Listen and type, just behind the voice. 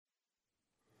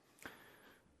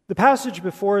The passage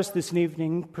before us this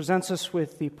evening presents us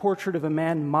with the portrait of a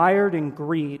man mired in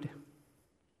greed.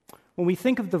 When we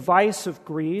think of the vice of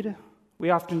greed,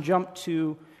 we often jump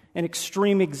to an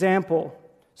extreme example,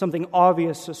 something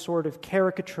obvious, a sort of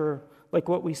caricature like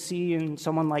what we see in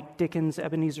someone like Dickens'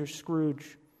 Ebenezer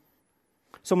Scrooge.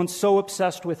 Someone so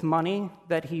obsessed with money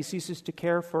that he ceases to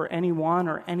care for anyone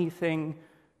or anything,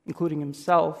 including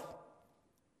himself,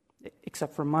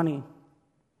 except for money.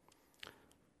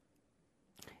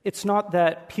 It's not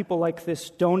that people like this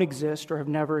don't exist or have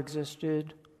never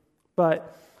existed,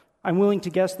 but I'm willing to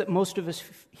guess that most of us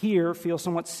here feel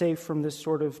somewhat safe from this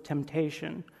sort of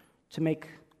temptation to make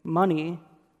money,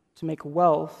 to make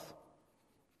wealth,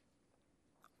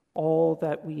 all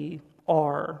that we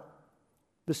are,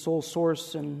 the sole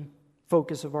source and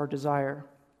focus of our desire.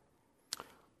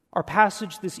 Our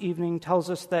passage this evening tells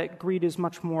us that greed is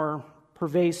much more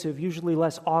pervasive, usually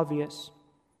less obvious.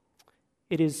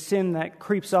 It is sin that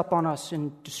creeps up on us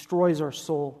and destroys our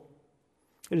soul.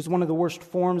 It is one of the worst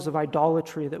forms of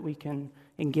idolatry that we can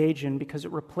engage in because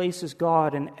it replaces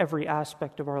God in every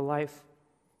aspect of our life.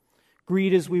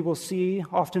 Greed, as we will see,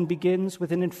 often begins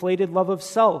with an inflated love of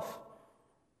self.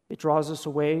 It draws us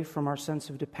away from our sense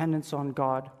of dependence on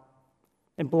God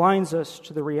and blinds us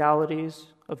to the realities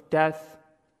of death,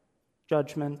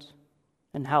 judgment,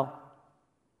 and hell.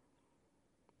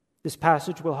 This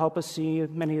passage will help us see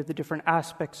many of the different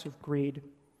aspects of greed,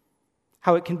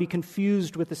 how it can be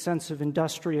confused with a sense of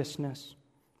industriousness,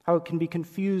 how it can be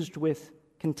confused with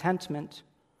contentment.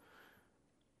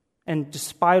 And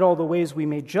despite all the ways we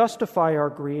may justify our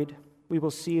greed, we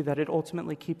will see that it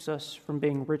ultimately keeps us from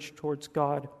being rich towards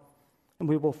God. And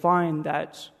we will find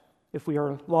that if we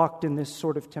are locked in this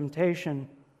sort of temptation,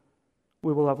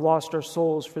 we will have lost our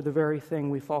souls for the very thing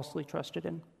we falsely trusted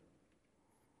in.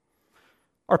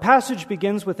 Our passage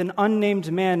begins with an unnamed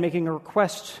man making a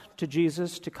request to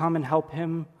Jesus to come and help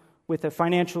him with a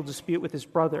financial dispute with his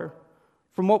brother.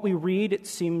 From what we read, it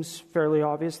seems fairly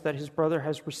obvious that his brother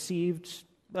has received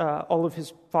all of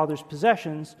his father's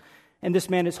possessions, and this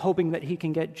man is hoping that he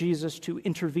can get Jesus to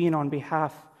intervene on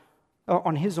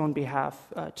his own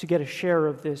behalf to get a share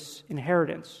of this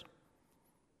inheritance.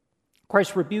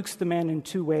 Christ rebukes the man in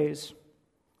two ways.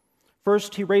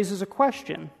 First, he raises a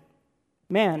question.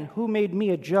 Man, who made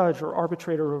me a judge or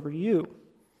arbitrator over you?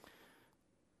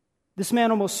 This man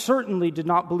almost certainly did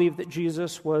not believe that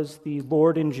Jesus was the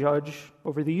Lord and judge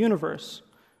over the universe.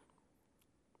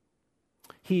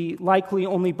 He likely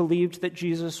only believed that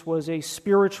Jesus was a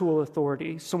spiritual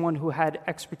authority, someone who had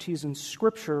expertise in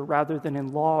Scripture rather than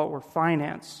in law or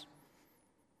finance.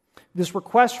 This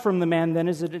request from the man then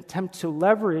is an attempt to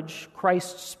leverage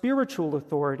Christ's spiritual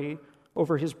authority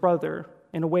over his brother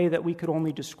in a way that we could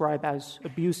only describe as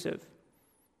abusive.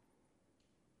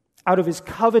 Out of his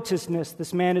covetousness,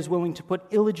 this man is willing to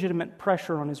put illegitimate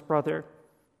pressure on his brother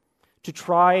to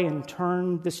try and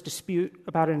turn this dispute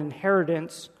about an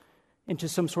inheritance into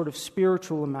some sort of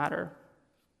spiritual matter.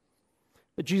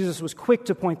 But Jesus was quick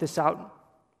to point this out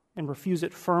and refuse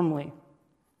it firmly.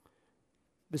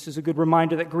 This is a good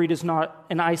reminder that greed is not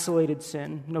an isolated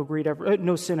sin.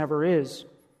 No sin ever is.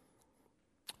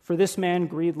 For this man,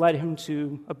 greed led him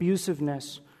to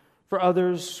abusiveness. For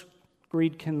others,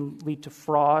 greed can lead to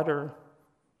fraud or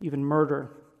even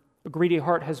murder. A greedy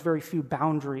heart has very few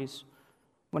boundaries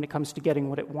when it comes to getting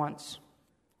what it wants.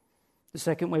 The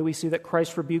second way we see that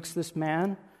Christ rebukes this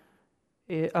man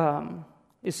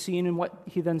is seen in what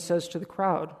he then says to the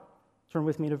crowd. Turn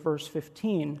with me to verse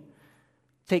 15.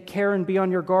 Take care and be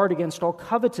on your guard against all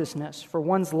covetousness, for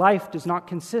one's life does not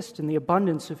consist in the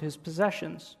abundance of his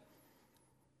possessions.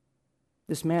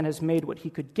 This man has made what he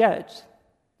could get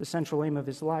the central aim of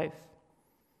his life.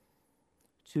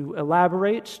 To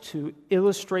elaborate, to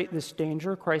illustrate this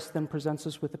danger, Christ then presents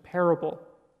us with a parable,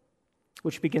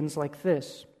 which begins like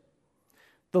this.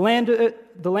 The land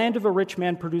of a rich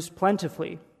man produced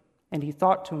plentifully, and he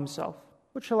thought to himself,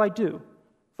 what shall I do?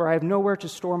 For I have nowhere to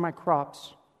store my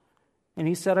crops. And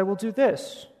he said, I will do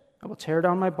this. I will tear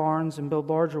down my barns and build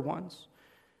larger ones.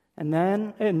 And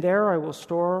there I will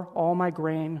store all my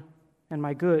grain and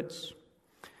my goods.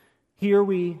 Here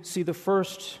we see the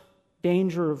first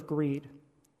danger of greed,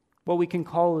 what we can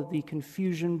call the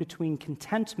confusion between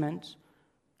contentment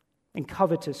and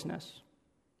covetousness.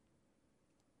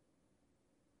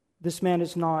 This man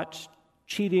is not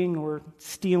cheating or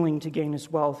stealing to gain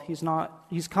his wealth.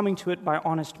 He's coming to it by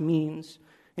honest means,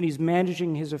 and he's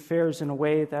managing his affairs in a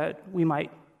way that we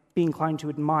might be inclined to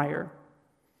admire.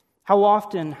 How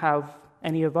often have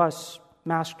any of us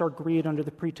masked our greed under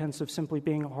the pretense of simply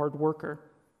being a hard worker?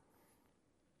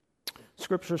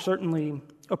 Scripture certainly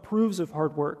approves of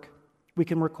hard work. We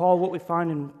can recall what we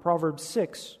find in Proverbs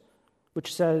 6,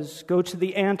 which says, "Go to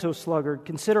the ant, O sluggard,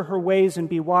 consider her ways and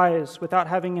be wise. Without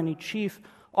having any chief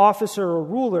officer or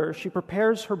ruler, she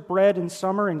prepares her bread in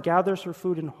summer and gathers her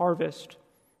food in harvest.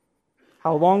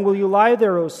 How long will you lie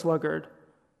there, O sluggard?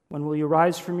 When will you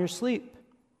rise from your sleep?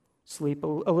 Sleep, a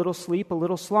little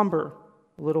slumber,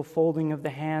 a little folding of the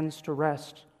hands to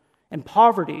rest. And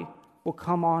poverty will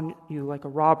come on you like a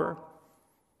robber,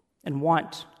 and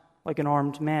want like an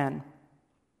armed man."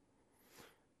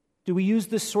 Do we use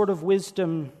this sort of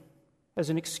wisdom as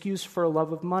an excuse for a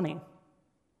love of money?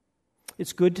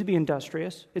 It's good to be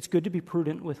industrious. It's good to be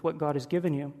prudent with what God has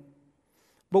given you.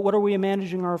 But what are we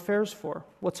managing our affairs for?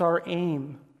 What's our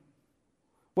aim?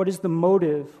 What is the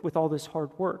motive with all this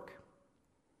hard work?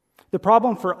 The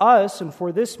problem for us and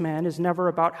for this man is never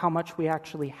about how much we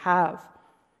actually have.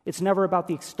 It's never about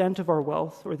the extent of our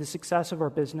wealth or the success of our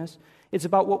business. It's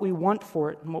about what we want for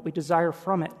it and what we desire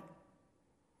from it.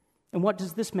 And what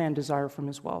does this man desire from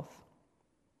his wealth?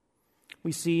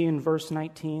 We see in verse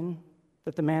 19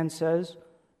 that the man says,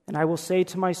 "And I will say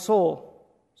to my soul,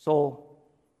 soul,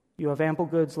 you have ample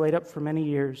goods laid up for many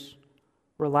years.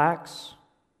 Relax,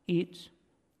 eat,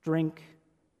 drink,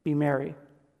 be merry."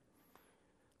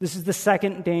 This is the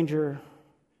second danger.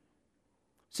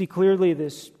 See clearly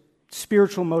this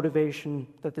spiritual motivation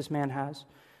that this man has.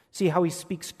 See how he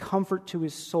speaks comfort to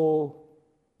his soul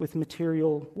with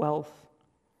material wealth.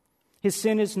 His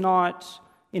sin is not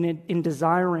in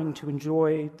desiring to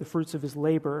enjoy the fruits of his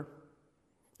labor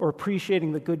or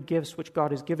appreciating the good gifts which God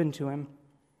has given to him.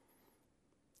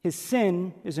 His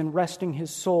sin is in resting his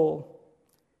soul,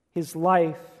 his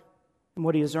life, and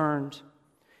what he has earned,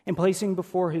 and placing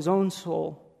before his own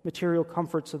soul material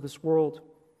comforts of this world.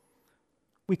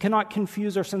 We cannot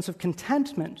confuse our sense of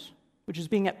contentment, which is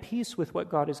being at peace with what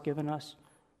God has given us,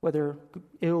 whether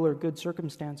ill or good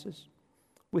circumstances,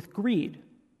 with greed,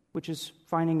 which is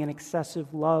finding an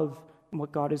excessive love in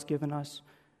what God has given us,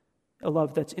 a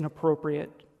love that's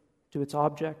inappropriate to its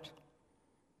object.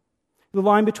 The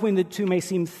line between the two may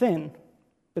seem thin,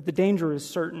 but the danger is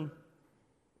certain.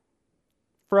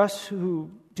 For us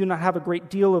who do not have a great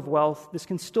deal of wealth, this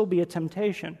can still be a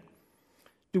temptation.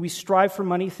 Do we strive for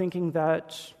money thinking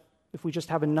that if we just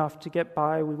have enough to get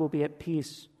by, we will be at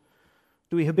peace?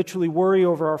 Do we habitually worry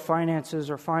over our finances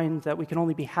or find that we can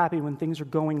only be happy when things are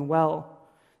going well?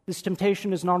 This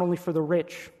temptation is not only for the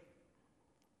rich,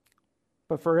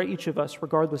 but for each of us,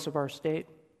 regardless of our state.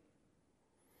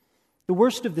 The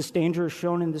worst of this danger is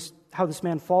shown in how this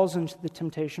man falls into the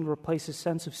temptation to replace his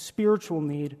sense of spiritual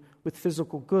need with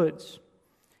physical goods.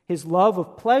 His love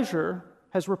of pleasure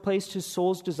has replaced his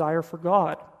soul's desire for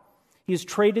God. He has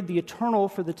traded the eternal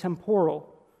for the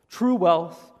temporal, true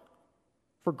wealth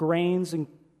for grains and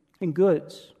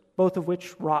goods, both of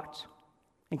which rot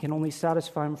and can only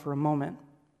satisfy him for a moment.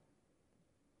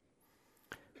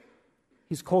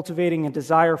 He's cultivating a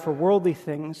desire for worldly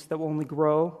things that will only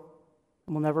grow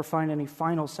and will never find any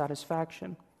final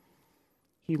satisfaction.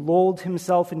 He lulled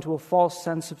himself into a false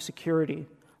sense of security,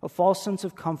 a false sense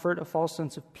of comfort, a false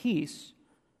sense of peace.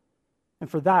 And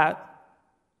for that,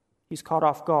 he's caught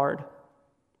off guard.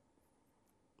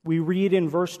 We read in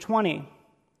verse 20,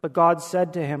 "But God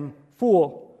said to him,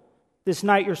 'Fool, this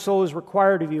night your soul is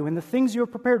required of you, and the things you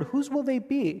have prepared, whose will they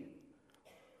be?'"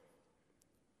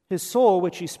 His soul,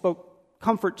 which he spoke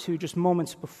comfort to just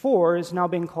moments before, is now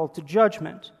being called to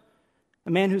judgment. A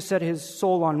man who set his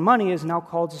soul on money is now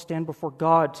called to stand before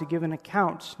God to give an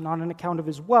account, not an account of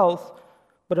his wealth,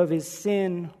 but of his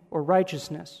sin or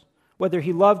righteousness, whether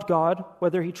he loved God,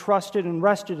 whether he trusted and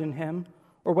rested in him,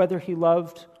 or whether he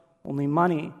loved only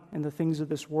money and the things of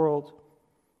this world.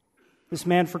 This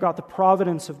man forgot the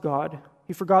providence of God.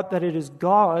 He forgot that it is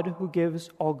God who gives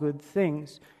all good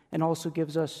things and also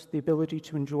gives us the ability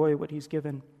to enjoy what he's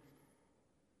given.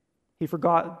 He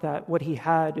forgot that what he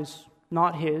had is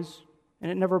not his, and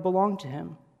it never belonged to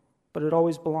him, but it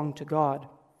always belonged to God.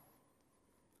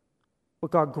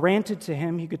 What God granted to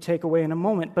him, he could take away in a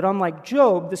moment. But unlike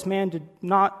Job, this man did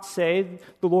not say,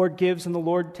 "The Lord gives and the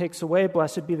Lord takes away,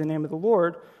 blessed be the name of the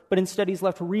Lord," but instead he's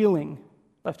left reeling,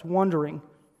 left wondering,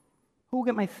 who will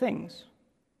get my things?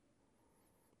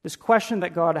 This question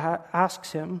that God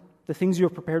asks him, the things you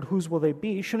have prepared, whose will they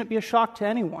be, shouldn't be a shock to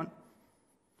anyone.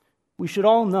 We should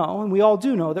all know, and we all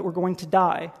do know, that we're going to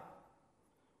die.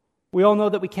 We all know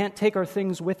that we can't take our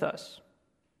things with us.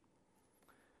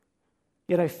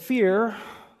 Yet I fear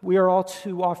we are all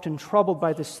too often troubled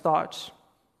by this thought,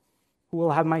 who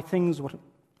will have my things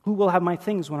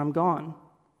when I'm gone?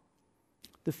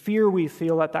 The fear we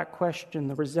feel at that question,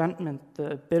 the resentment,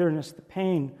 the bitterness, the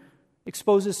pain,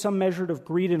 exposes some measure of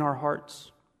greed in our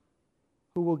hearts.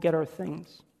 Who will get our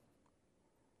things?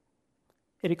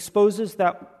 It exposes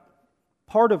that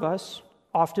part of us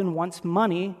often wants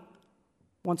money,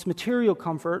 wants material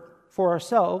comfort for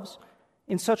ourselves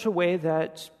in such a way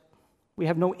that we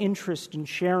have no interest in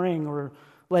sharing or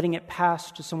letting it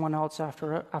pass to someone else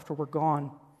after we're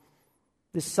gone.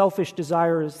 This selfish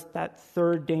desire is that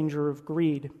third danger of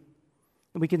greed.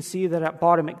 And we can see that at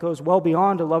bottom it goes well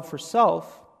beyond a love for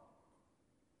self.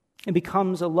 It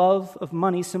becomes a love of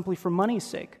money simply for money's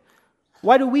sake.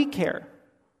 Why do we care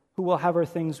who will have our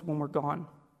things when we're gone?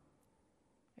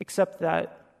 Except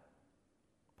that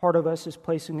part of us is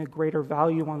placing a greater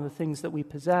value on the things that we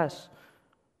possess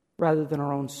rather than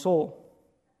our own soul.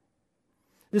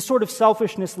 This sort of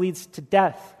selfishness leads to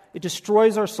death. It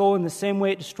destroys our soul in the same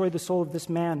way it destroyed the soul of this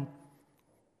man.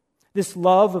 This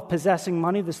love of possessing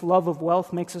money, this love of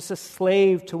wealth, makes us a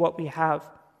slave to what we have.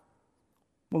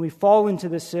 When we fall into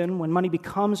this sin, when money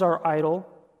becomes our idol,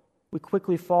 we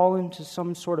quickly fall into the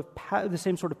same sort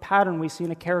of pattern we see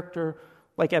in a character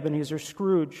like Ebenezer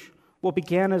Scrooge. What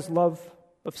began as love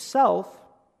of self,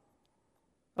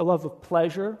 a love of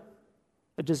pleasure,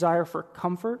 a desire for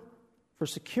comfort, for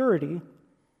security,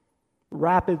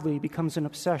 rapidly becomes an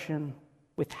obsession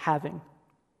with having.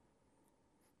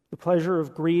 The pleasure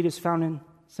of greed is found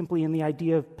simply in the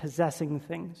idea of possessing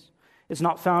things. It's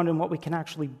not found in what we can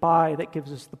actually buy that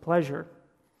gives us the pleasure.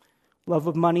 Love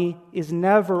of money is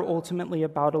never ultimately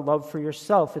about a love for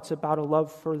yourself. It's about a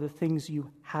love for the things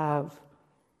you have.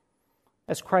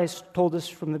 As Christ told us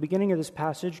from the beginning of this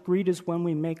passage, greed is when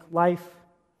we make life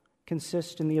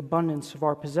consist in the abundance of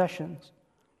our possessions.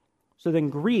 So then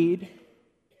greed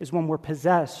is when we're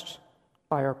possessed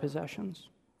by our possessions.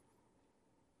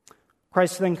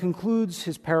 Christ then concludes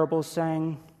his parable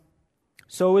saying,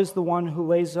 "So is the one who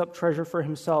lays up treasure for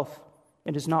himself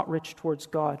and is not rich towards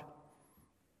God."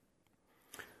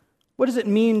 What does it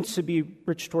mean to be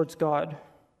rich towards God?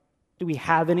 Do we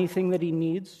have anything that he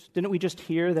needs? Didn't we just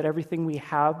hear that everything we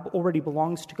have already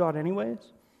belongs to God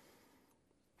anyways?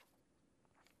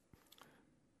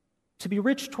 To be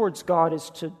rich towards God is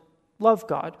to love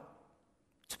God,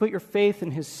 to put your faith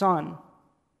in his Son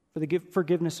for the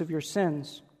forgiveness of your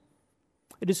sins.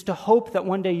 It is to hope that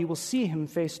one day you will see him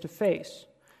face to face.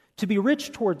 To be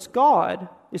rich towards God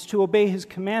is to obey his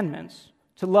commandments,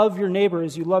 to love your neighbor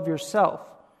as you love yourself,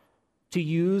 to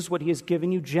use what he has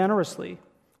given you generously,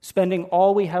 spending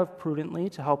all we have prudently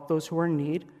to help those who are in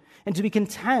need, and to be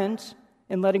content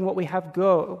in letting what we have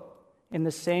go in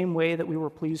the same way that we were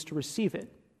pleased to receive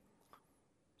it.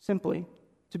 Simply,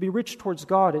 to be rich towards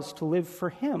God is to live for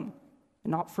him,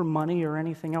 and not for money or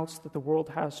anything else that the world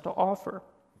has to offer.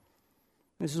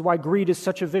 This is why greed is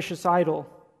such a vicious idol.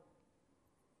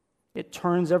 It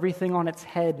turns everything on its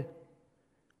head.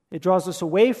 It draws us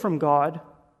away from God,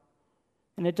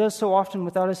 and it does so often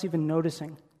without us even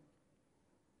noticing.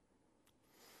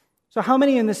 So how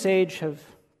many in this age have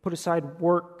put aside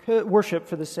worship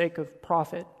for the sake of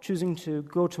profit, choosing to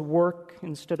go to work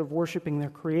instead of worshiping their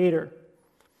Creator?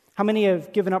 How many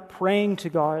have given up praying to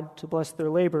God to bless their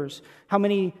labors? How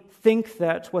many think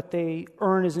that what they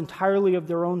earn is entirely of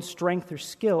their own strength or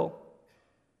skill?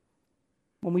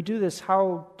 When we do this,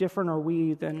 how different are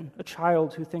we than a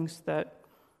child who thinks that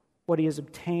what he's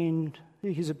obtained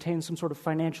some sort of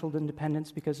financial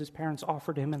independence because his parents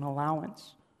offered him an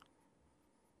allowance?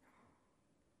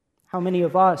 How many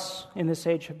of us in this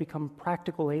age have become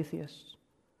practical atheists,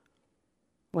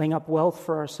 laying up wealth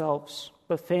for ourselves,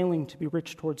 but failing to be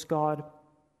rich towards God?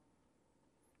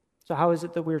 So how is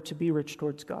it that we're to be rich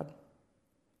towards God?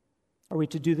 Are we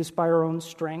to do this by our own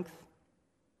strength?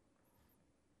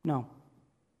 No.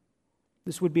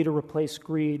 This would be to replace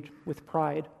greed with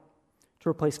pride, to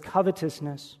replace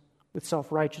covetousness with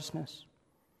self-righteousness.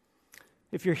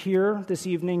 If you're here this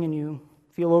evening and you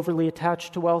feel overly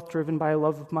attached to wealth, driven by a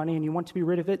love of money, and you want to be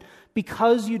rid of it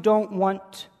because you don't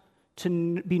want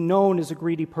to be known as a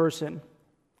greedy person,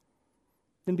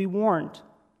 then be warned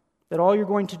that all you're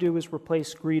going to do is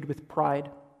replace greed with pride.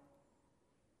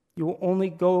 You will only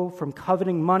go from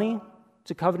coveting money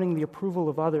to coveting the approval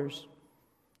of others.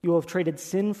 You will have traded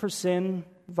sin for sin,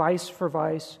 vice for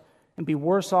vice, and be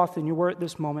worse off than you were at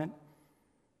this moment,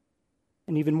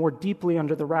 and even more deeply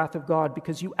under the wrath of God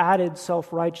because you added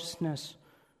self-righteousness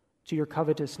to your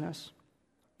covetousness.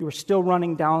 You are still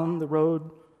running down the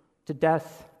road to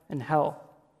death and hell.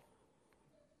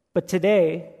 But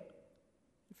today,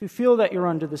 if you feel that you're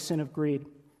under the sin of greed,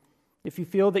 if you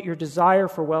feel that your desire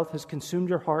for wealth has consumed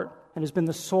your heart and has been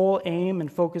the sole aim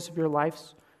and focus of your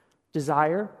life's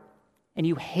desire, and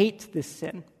you hate this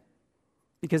sin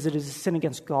because it is a sin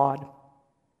against God,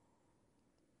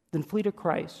 then flee to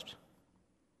Christ.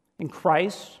 In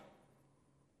Christ,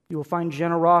 you will find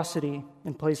generosity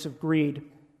in place of greed.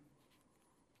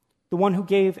 The one who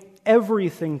gave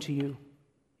everything to you,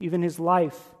 even his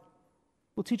life,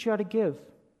 will teach you how to give.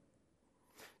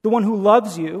 The one who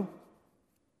loves you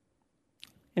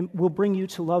and will bring you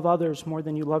to love others more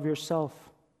than you love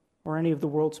yourself or any of the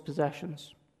world's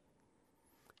possessions.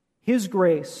 His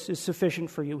grace is sufficient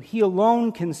for you. He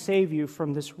alone can save you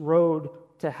from this road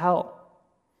to hell.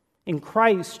 In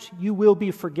Christ, you will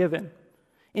be forgiven.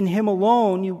 In him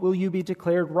alone will you be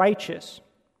declared righteous,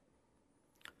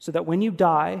 so that when you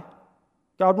die,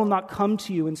 God will not come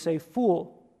to you and say,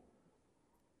 "Fool,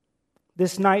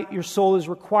 this night your soul is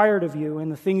required of you,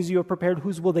 and the things you have prepared,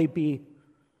 whose will they be?"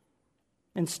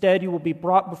 Instead, you will be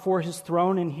brought before his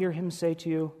throne and hear him say to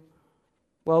you,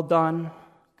 "Well done,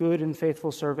 good and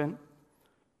faithful servant.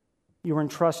 You were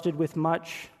entrusted with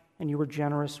much, and you were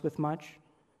generous with much.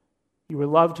 You were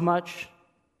loved much,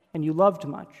 and you loved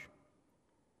much."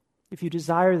 If you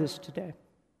desire this today,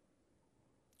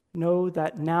 know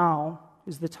that now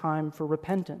is the time for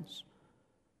repentance.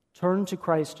 Turn to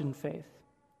Christ in faith,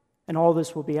 and all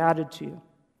this will be added to you.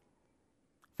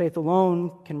 Faith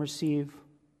alone can receive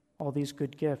all these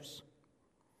good gifts.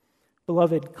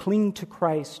 Beloved, cling to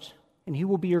Christ, and he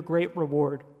will be your great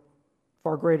reward,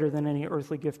 far greater than any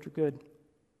earthly gift or good.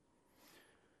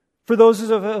 For those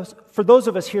of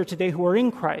us here today who are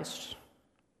in Christ,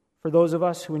 for those of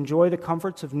us who enjoy the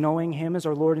comforts of knowing him as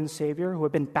our Lord and Savior, who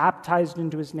have been baptized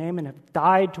into his name and have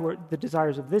died to the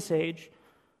desires of this age,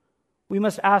 we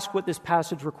must ask what this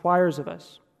passage requires of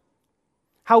us.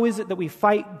 How is it that we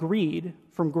fight greed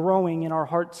from growing in our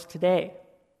hearts today?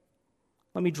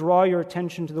 Let me draw your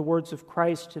attention to the words of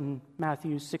Christ in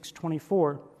Matthew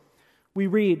 6:24. We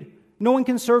read, "No one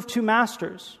can serve two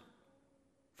masters,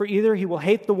 for either he will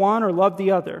hate the one or love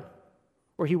the other,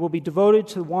 or he will be devoted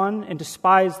to one and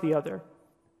despise the other.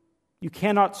 You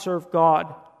cannot serve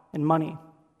God and money."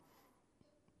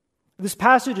 This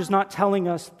passage is not telling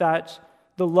us that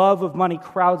the love of money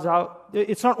crowds out,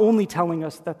 it's not only telling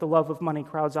us that the love of money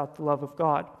crowds out the love of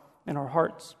God in our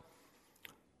hearts,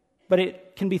 but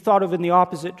it can be thought of in the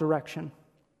opposite direction.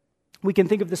 We can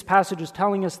think of this passage as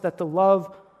telling us that the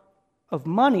love of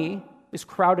money is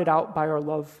crowded out by our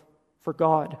love for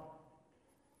God.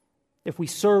 If we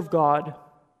serve God,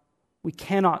 we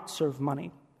cannot serve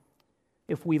money.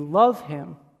 If we love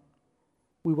him,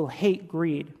 we will hate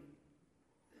greed.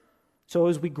 So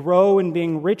as we grow in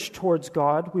being rich towards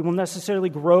God, we will necessarily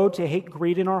grow to hate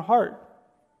greed in our heart.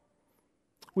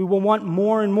 We will want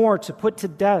more and more to put to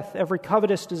death every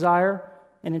covetous desire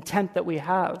and intent that we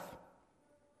have.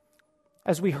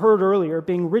 As we heard earlier,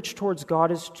 being rich towards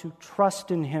God is to trust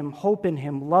in him, hope in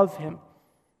him, love him.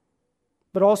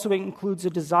 But also it includes a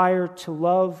desire to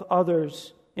love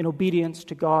others in obedience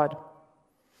to God.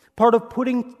 Part of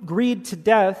putting greed to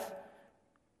death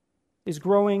is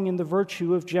growing in the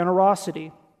virtue of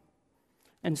generosity.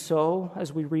 And so,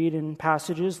 as we read in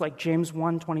passages like James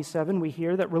 1:27, we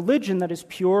hear that religion that is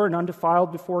pure and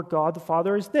undefiled before God the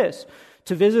Father is this,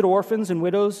 to visit orphans and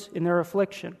widows in their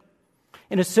affliction.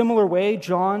 In a similar way,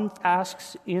 John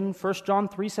asks in 1 John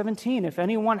 3:17, if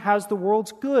anyone has the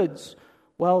world's goods,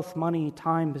 wealth, money,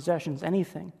 time, possessions,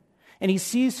 anything, and he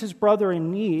sees his brother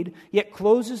in need, yet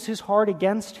closes his heart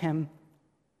against him,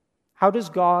 how does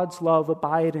God's love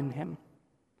abide in him?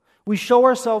 We show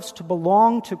ourselves to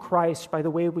belong to Christ by the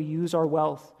way we use our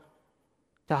wealth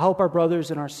to help our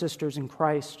brothers and our sisters in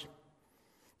Christ.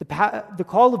 The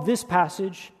call of this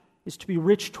passage is to be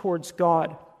rich towards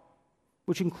God,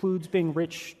 which includes being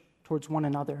rich towards one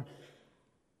another.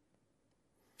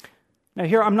 Now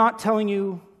here, I'm not telling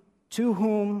you to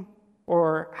whom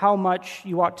or how much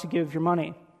you ought to give your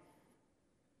money.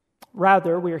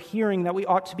 Rather, we are hearing that we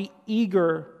ought to be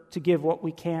eager to give what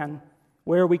we can,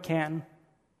 where we can,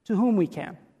 to whom we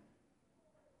can.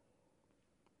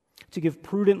 To give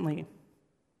prudently,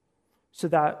 so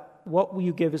that what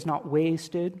you give is not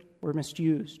wasted or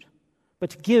misused, but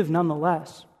to give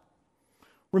nonetheless.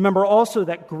 Remember also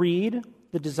that greed,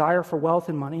 the desire for wealth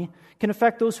and money, can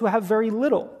affect those who have very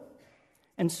little.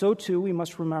 And so too, we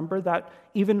must remember that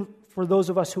even for those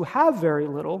of us who have very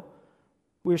little,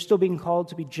 we are still being called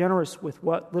to be generous with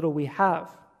what little we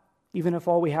have, even if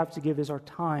all we have to give is our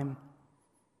time.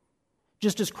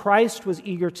 Just as Christ was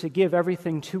eager to give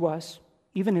everything to us,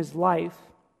 even his life,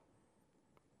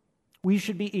 we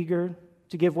should be eager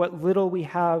to give what little we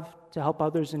have to help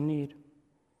others in need.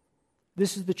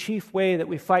 This is the chief way that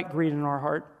we fight greed in our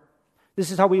heart.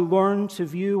 This is how we learn to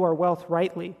view our wealth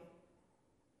rightly.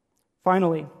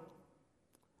 Finally,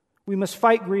 we must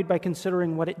fight greed by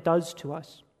considering what it does to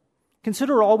us.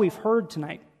 Consider all we've heard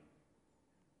tonight.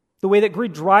 The way that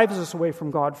greed drives us away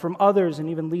from God, from others, and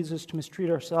even leads us to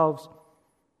mistreat ourselves.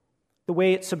 The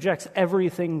way it subjects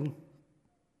everything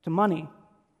to money,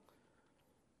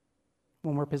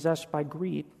 when we're possessed by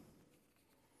greed.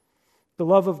 The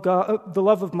love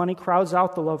of money crowds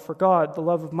out the love for God. The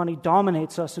love of money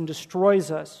dominates us and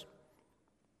destroys us.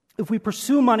 If we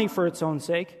pursue money for its own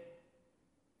sake,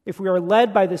 if we are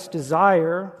led by this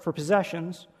desire for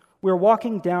possessions, we are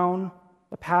walking down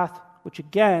a path which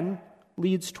again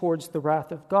leads towards the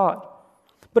wrath of God.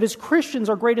 But as Christians,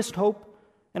 our greatest hope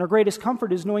and our greatest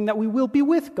comfort is knowing that we will be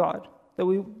with God, that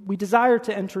we desire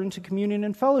to enter into communion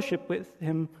and fellowship with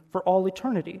Him for all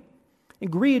eternity.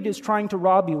 And greed is trying to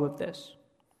rob you of this.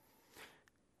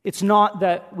 It's not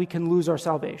that we can lose our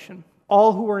salvation.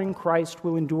 All who are in Christ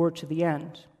will endure to the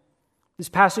end. This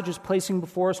passage is placing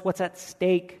before us what's at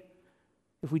stake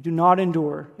if we do not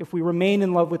endure, if we remain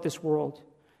in love with this world.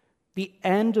 The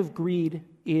end of greed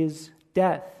is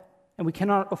death, and we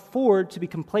cannot afford to be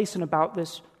complacent about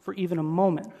this for even a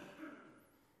moment.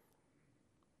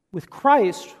 With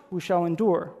Christ, we shall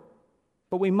endure,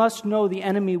 but we must know the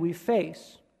enemy we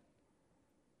face.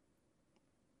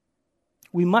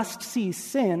 We must see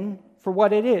sin for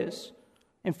what it is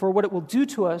and for what it will do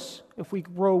to us if we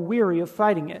grow weary of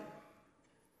fighting it.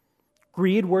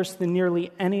 Greed, worse than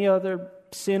nearly any other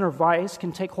sin or vice,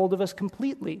 can take hold of us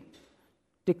completely,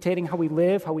 dictating how we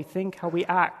live, how we think, how we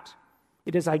act.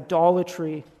 It is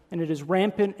idolatry, and it is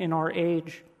rampant in our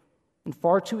age, and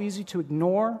far too easy to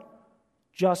ignore,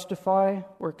 justify,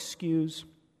 or excuse.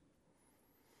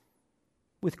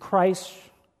 With Christ,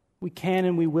 we can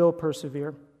and we will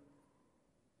persevere.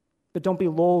 But don't be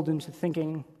lulled into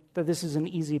thinking that this is an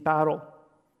easy battle,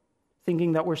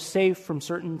 thinking that we're safe from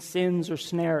certain sins or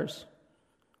snares.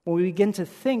 When we begin to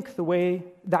think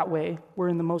that way, we're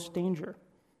in the most danger.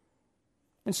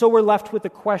 And so we're left with a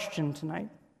question tonight.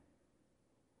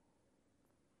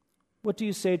 What do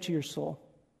you say to your soul?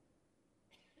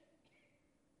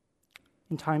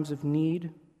 In times of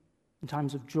need, in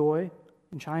times of joy,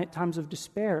 in times of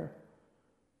despair,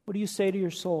 what do you say to your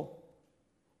soul?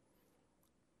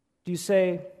 Do you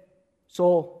say,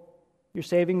 soul, your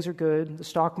savings are good, the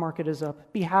stock market is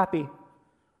up, be happy,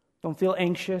 don't feel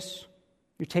anxious,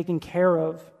 you're taken care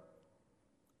of,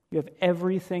 you have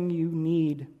everything you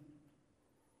need?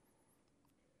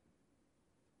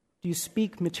 Do you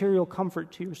speak material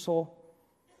comfort to your soul?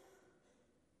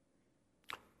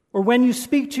 Or when you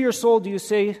speak to your soul, do you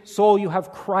say, soul, you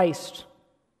have Christ.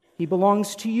 He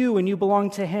belongs to you and you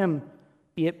belong to Him.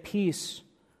 Be at peace,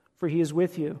 for He is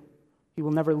with you. He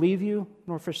will never leave you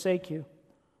nor forsake you.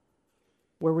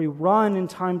 Where we run in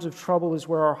times of trouble is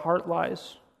where our heart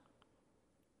lies.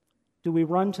 Do we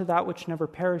run to that which never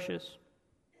perishes?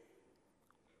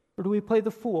 Or do we play the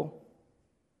fool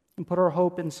and put our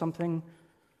hope in something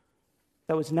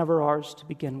that was never ours to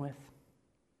begin with?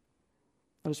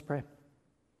 Let us pray.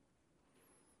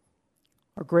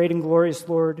 Our great and glorious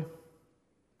Lord,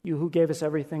 you who gave us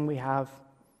everything we have,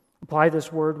 apply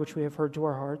this word which we have heard to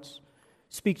our hearts.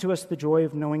 Speak to us the joy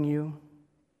of knowing you.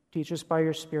 Teach us by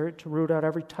your Spirit to root out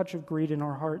every touch of greed in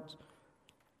our hearts,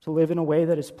 to live in a way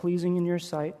that is pleasing in your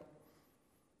sight.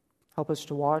 Help us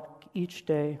to walk each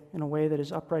day in a way that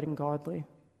is upright and godly,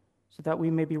 so that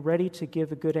we may be ready to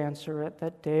give a good answer at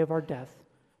that day of our death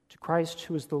to Christ,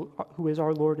 who is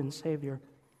our Lord and Savior.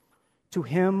 To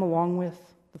Him, along with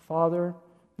the Father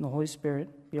and the Holy Spirit,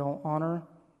 be all honor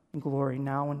and glory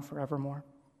now and forevermore.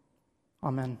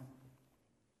 Amen.